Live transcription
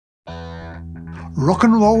Rock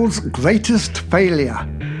and Roll's Greatest Failure.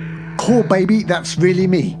 Call Baby, That's Really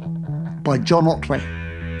Me by John Otway.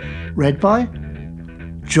 Read by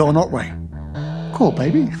John Otway. Call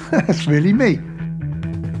Baby, That's Really Me.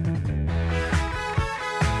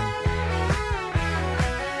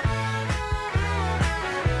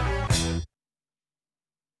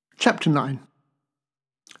 Chapter 9.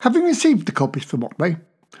 Having received the copies from Otway,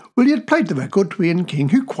 Willie had played the record to Ian King,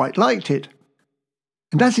 who quite liked it.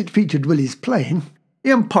 And as it featured Willie's playing,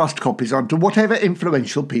 Ian passed copies on to whatever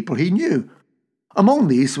influential people he knew. Among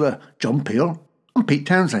these were John Peel and Pete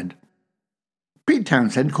Townshend. Pete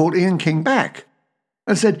Townshend called Ian King back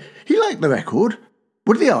and said he liked the record.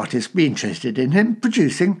 Would the artist be interested in him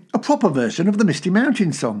producing a proper version of the Misty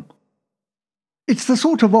Mountain song? It's the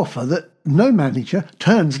sort of offer that no manager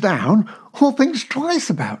turns down or thinks twice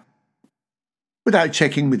about. Without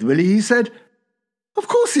checking with Willie, he said, of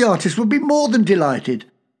course the artist would be more than delighted,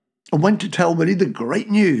 and went to tell Willie the great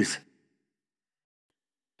news.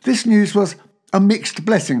 This news was a mixed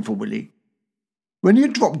blessing for Willie. When he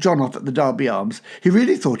had dropped John off at the Derby Arms, he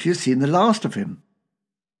really thought he had seen the last of him.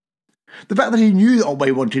 The fact that he knew that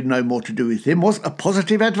Otway wanted no more to do with him was a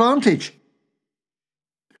positive advantage.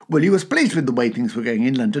 Willie was pleased with the way things were going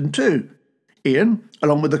in London too. Ian,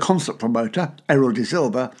 along with the concert promoter, Errol De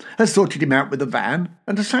Silva, had sorted him out with a van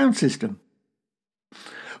and a sound system.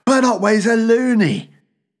 But Otway's a loony,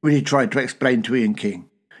 Willie tried to explain to Ian King.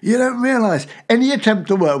 You don't realise any attempt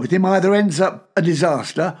to work with him either ends up a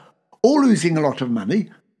disaster, or losing a lot of money,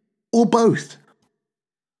 or both.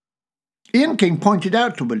 Ian King pointed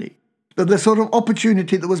out to Willie that the sort of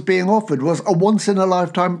opportunity that was being offered was a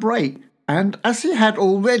once-in-a-lifetime break, and as he had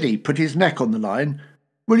already put his neck on the line,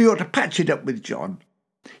 Willie ought to patch it up with John.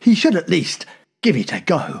 He should at least give it a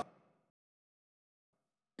go.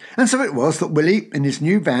 And so it was that Willie, in his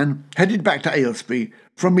new van, headed back to Aylesbury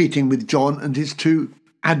for a meeting with John and his two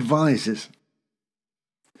advisors.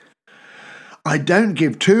 I don't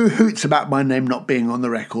give two hoots about my name not being on the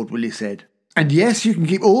record, Willie said. And yes, you can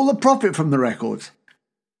keep all the profit from the records.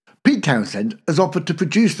 Pete Townshend has offered to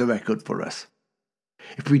produce the record for us.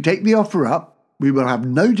 If we take the offer up, we will have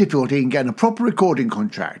no difficulty in getting a proper recording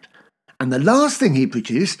contract. And the last thing he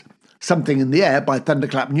produced, Something in the Air by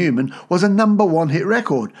Thunderclap Newman, was a #1 hit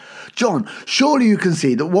record. John, surely you can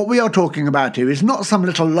see that what we are talking about here is not some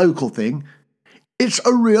little local thing. It's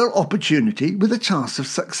a real opportunity with a chance of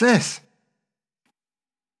success.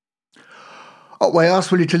 Otway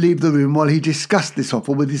asked Willie to leave the room while he discussed this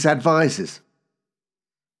offer with his advisors.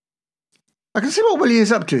 I can see what Willie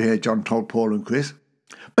is up to here, John told Paul and Chris.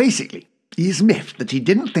 Basically, he is miffed that he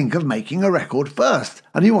didn't think of making a record first,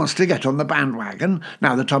 and he wants to get on the bandwagon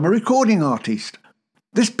now that I'm a recording artist.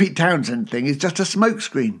 This Pete Townshend thing is just a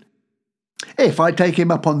smokescreen. If I take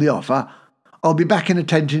him up on the offer, I'll be back in a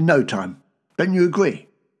tent in no time. Don't you agree?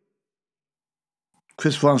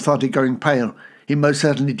 Chris Fran started going pale. He most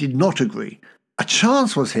certainly did not agree. A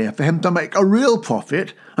chance was here for him to make a real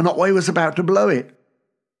profit, and Otway was about to blow it.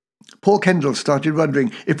 Paul Kendall started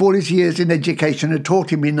wondering if all his years in education had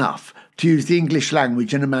taught him enough to use the English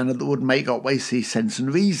language in a manner that would make Otway see sense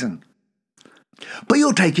and reason. But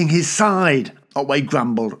you're taking his side, Otway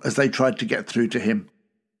grumbled as they tried to get through to him.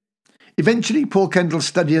 Eventually, Paul Kendall's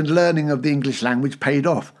study and learning of the English language paid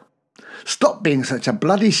off. Stop being such a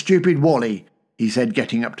bloody stupid wally, he said,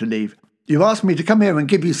 getting up to leave. You've asked me to come here and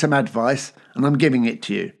give you some advice, and I'm giving it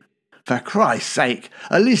to you. For Christ's sake,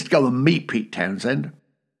 at least go and meet Pete Townshend.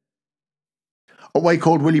 Otway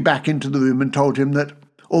called Willie back into the room and told him that,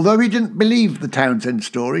 although he didn't believe the Townshend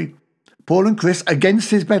story, Paul and Chris,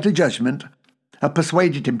 against his better judgment, had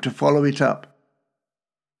persuaded him to follow it up.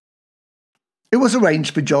 It was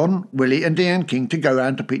arranged for John, Willie and Ian King to go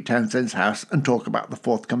round to Pete Townshend's house and talk about the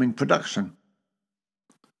forthcoming production.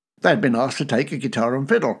 They had been asked to take a guitar and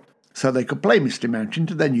fiddle, so they could play Misty Mountain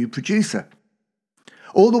to their new producer.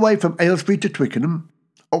 All the way from Aylesbury to Twickenham,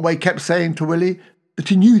 Otway kept saying to Willie that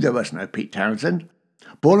he knew there was no Pete Townshend.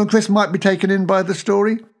 Paul and Chris might be taken in by the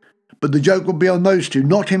story, but the joke would be on those two,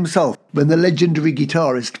 not himself, when the legendary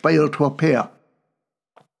guitarist failed to appear.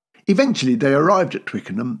 Eventually they arrived at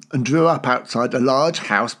Twickenham and drew up outside a large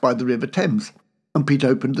house by the River Thames, and Pete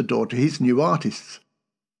opened the door to his new artists.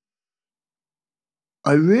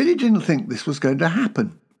 I really didn't think this was going to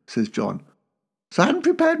happen, says John, so I hadn't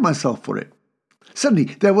prepared myself for it. Suddenly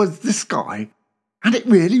there was this guy, and it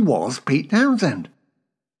really was Pete Townshend.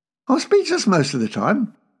 I was speechless most of the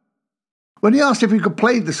time. When he asked if we could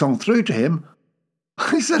play the song through to him,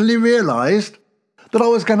 I suddenly realised that I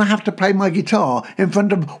was going to have to play my guitar in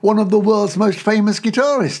front of one of the world's most famous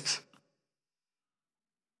guitarists.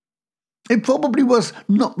 It probably was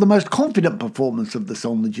not the most confident performance of the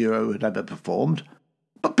song the duo had ever performed,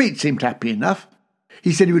 but Pete seemed happy enough.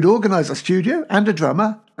 He said he would organise a studio and a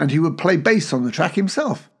drummer, and he would play bass on the track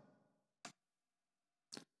himself.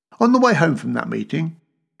 On the way home from that meeting,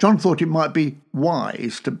 John thought it might be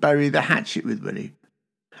wise to bury the hatchet with Willie,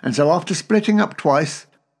 and so after splitting up twice,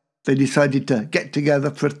 they decided to get together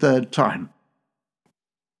for a third time.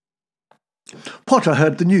 Potter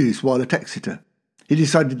heard the news while at Exeter. He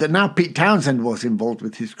decided that now Pete Townshend was involved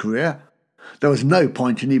with his career, there was no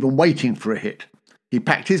point in even waiting for a hit. He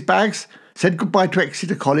packed his bags, said goodbye to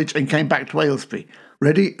Exeter College and came back to Aylesbury,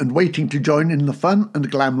 ready and waiting to join in the fun and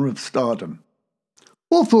glamour of stardom.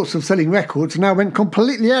 All thoughts of selling records now went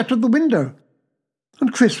completely out of the window,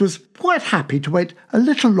 and Chris was quite happy to wait a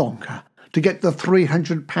little longer to get the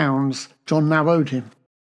 £300 John now owed him.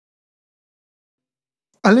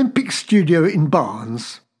 Olympic Studio in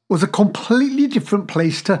Barnes was a completely different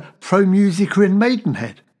place to Pro Musica in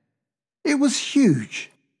Maidenhead. It was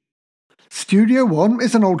huge. Studio 1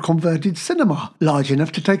 is an old converted cinema, large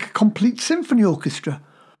enough to take a complete symphony orchestra,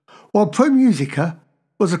 while Pro Musica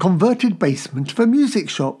was a converted basement for a music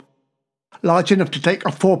shop, large enough to take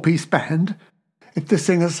a 4-piece band if the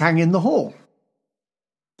singer sang in the hall.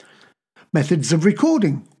 Methods of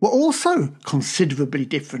recording were also considerably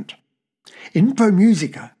different. In Pro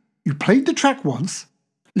Musica, you played the track once,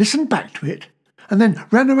 listened back to it, and then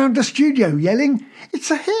ran around the studio yelling,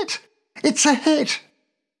 "It's a hit! It's a hit!"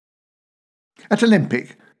 At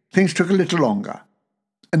Olympic, things took a little longer,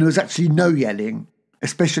 and there was actually no yelling,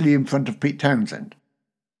 especially in front of Pete Townshend.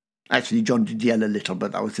 Actually, John did yell a little,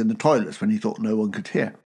 but that was in the toilets when he thought no one could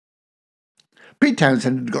hear. Pete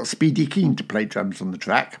Townshend had got Speedy Keen to play drums on the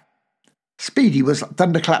track. Speedy was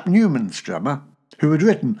Thunderclap Newman's drummer, who had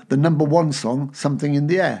written the #1 song, Something in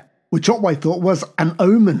the Air, which Otway thought was an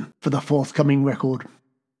omen for the forthcoming record.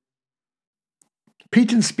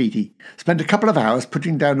 Pete and Speedy spent a couple of hours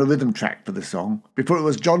putting down a rhythm track for the song before it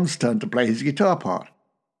was John's turn to play his guitar part.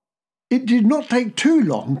 It did not take too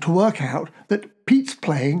long to work out that Pete's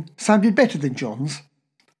playing sounded better than John's,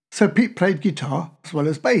 so Pete played guitar as well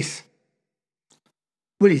as bass.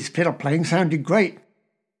 Willie's fiddle playing sounded great,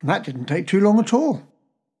 and that didn't take too long at all.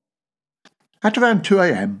 At around 2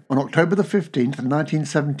 a.m. on October the 15th,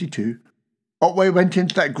 1972, Otway went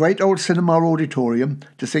into that great old cinema auditorium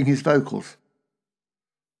to sing his vocals.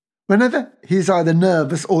 Whenever he is either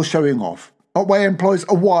nervous or showing off, Otway employs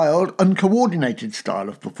a wild, uncoordinated style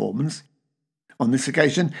of performance. On this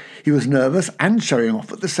occasion, he was nervous and showing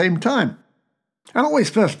off at the same time. And Otway's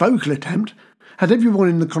first vocal attempt had everyone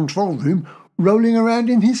in the control room rolling around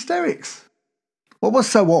in hysterics. What was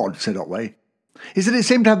so odd, said Otway, is that it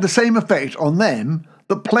seemed to have the same effect on them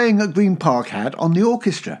that playing at Green Park had on the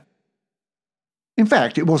orchestra. In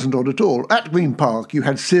fact, it wasn't odd at all. At Green Park, you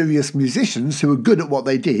had serious musicians who were good at what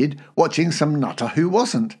they did, watching some nutter who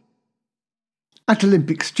wasn't. At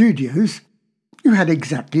Olympic Studios, you had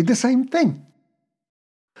exactly the same thing.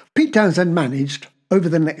 Pete Townshend managed, over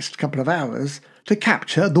the next couple of hours, to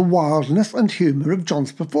capture the wildness and humour of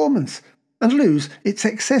John's performance and lose its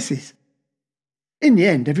excesses. In the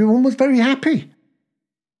end, everyone was very happy.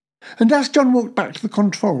 And as John walked back to the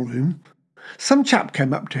control room, some chap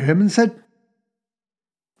came up to him and said,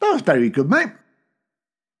 "That was very good, mate."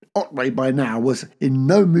 Otway by now was in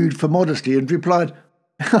no mood for modesty and replied,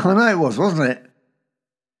 "I know it was, wasn't it?"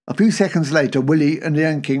 A few seconds later, Willie and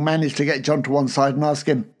Ian King managed to get John to one side and ask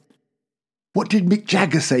him, "What did Mick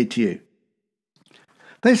Jagger say to you?"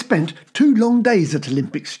 They spent 2 long days at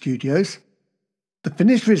Olympic Studios. The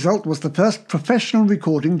finished result was the first professional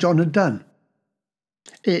recording John had done.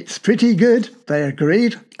 "It's pretty good," they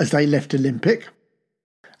agreed as they left Olympic.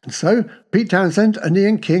 And so Pete Townshend and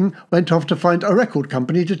Ian King went off to find a record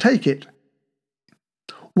company to take it.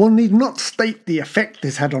 One need not state the effect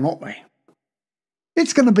this had on Otway.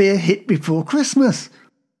 It's going to be a hit before Christmas.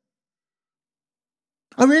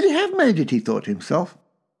 I really have made it, he thought to himself.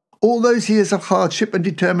 All those years of hardship and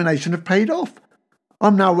determination have paid off.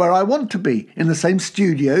 I'm now where I want to be, in the same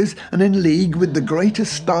studios and in league with the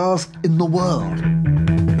greatest stars in the world.